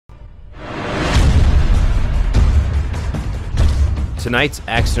Tonight's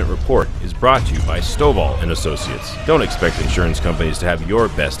accident report is brought to you by Stovall and Associates. Don't expect insurance companies to have your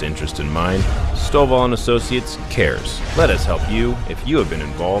best interest in mind. Stovall and Associates cares. Let us help you if you have been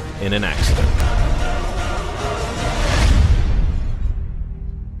involved in an accident.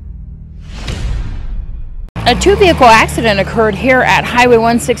 A two-vehicle accident occurred here at Highway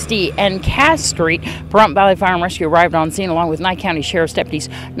 160 and CAAS Street. Pahrump Valley Fire and Rescue arrived on scene along with Nye County Sheriff's deputies,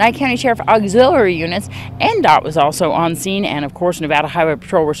 Nye County Sheriff Auxiliary units, NDOT was also on scene, and of course Nevada Highway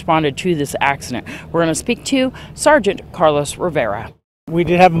Patrol responded to this accident. We're going to speak to Sergeant Carlos Rivera. We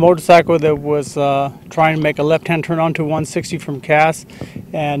did have a motorcycle that was trying to make a left-hand turn onto 160 from CAAS,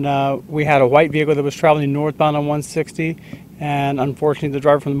 and we had a white vehicle that was traveling northbound on 160, and unfortunately the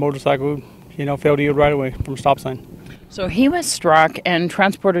driver from the motorcycle failed to yield right away from a stop sign. So he was struck and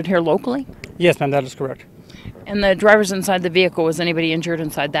transported here locally? Yes, ma'am, that is correct. And the drivers inside the vehicle, was anybody injured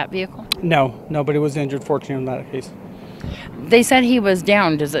inside that vehicle? No, nobody was injured, fortunately, in that case. They said he was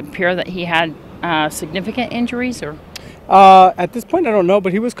down. Does it appear that he had significant injuries? Or? At this point, I don't know,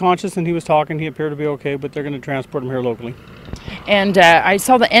 but he was conscious and he was talking. He appeared to be okay, but they're going to transport him here locally. And I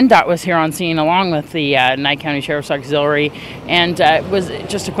saw the NDOT was here on scene along with the Nye County Sheriff's Auxiliary. And was it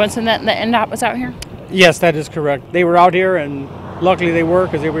just a coincidence that the NDOT was out here? Yes, that is correct. They were out here, and luckily they were,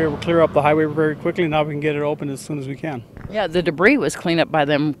 because they were able to clear up the highway very quickly. Now we can get it open as soon as we can. Yeah, the debris was cleaned up by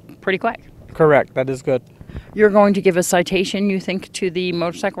them pretty quick. Correct. That is good. You're going to give a citation, you think, to the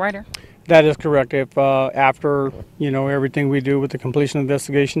motorcycle rider? That is correct. If after everything we do with the completion of the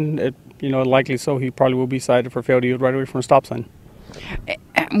investigation, likely so he probably will be cited for failure to yield right away from a stop sign.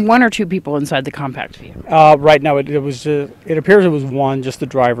 One or two people inside the compact vehicle? Right now, it appears it was one, just the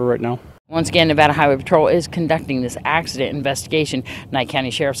driver right now. Once again, Nevada Highway Patrol is conducting this accident investigation. Nye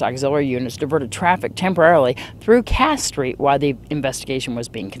County Sheriff's Auxiliary units diverted traffic temporarily through CAAS Street while the investigation was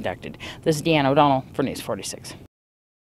being conducted. This is Deanna O'Donnell for News 46.